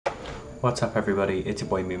What's up, everybody? It's your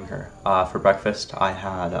boy Moom here. For breakfast, I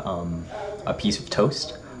had a piece of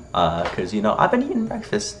toast because I've been eating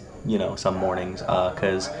breakfast some mornings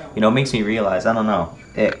because it makes me realize, I don't know,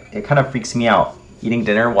 it kind of freaks me out eating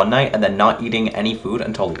dinner one night and then not eating any food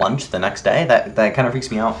until lunch the next day. That kind of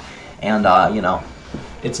freaks me out, and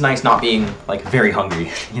it's nice not being like very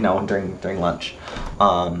hungry during lunch.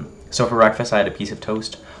 So for breakfast, I had a piece of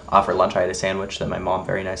toast. For lunch, I had a sandwich that my mom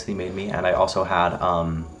very nicely made me, and I also had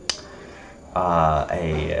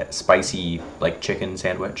a spicy chicken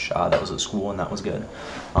sandwich that was at school, and that was good.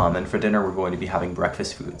 And for dinner, we're going to be having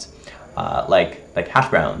breakfast foods like hash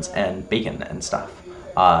browns and bacon and stuff.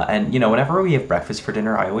 And whenever we have breakfast for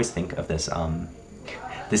dinner, I always think of this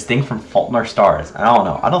this thing from Fault in Our Stars. And I don't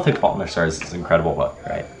know, I don't think Fault in Our Stars is an incredible book,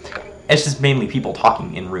 right? It's just mainly people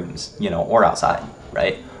talking in rooms, or outside,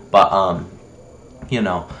 right? But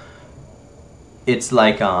it's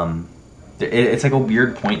like it's like a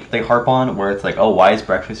weird point they harp on where it's like, oh, why is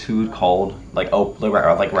breakfast food called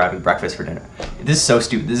we're having breakfast for dinner? This is so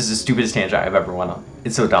stupid. This is the stupidest tangent I've ever went on.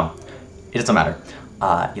 It's so dumb. It doesn't matter.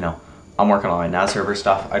 I'm working on my NAS server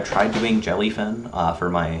stuff. I tried doing Jellyfin for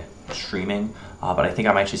my streaming, but I think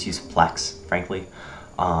I might just use Plex, frankly.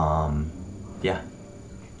 Yeah,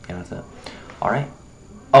 that's it. All right.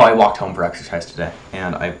 Oh, I walked home for exercise today,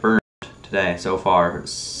 and I burned today so far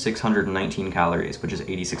 619 calories, which is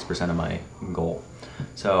 86% of my goal.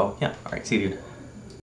 So yeah, all right, see you, dude.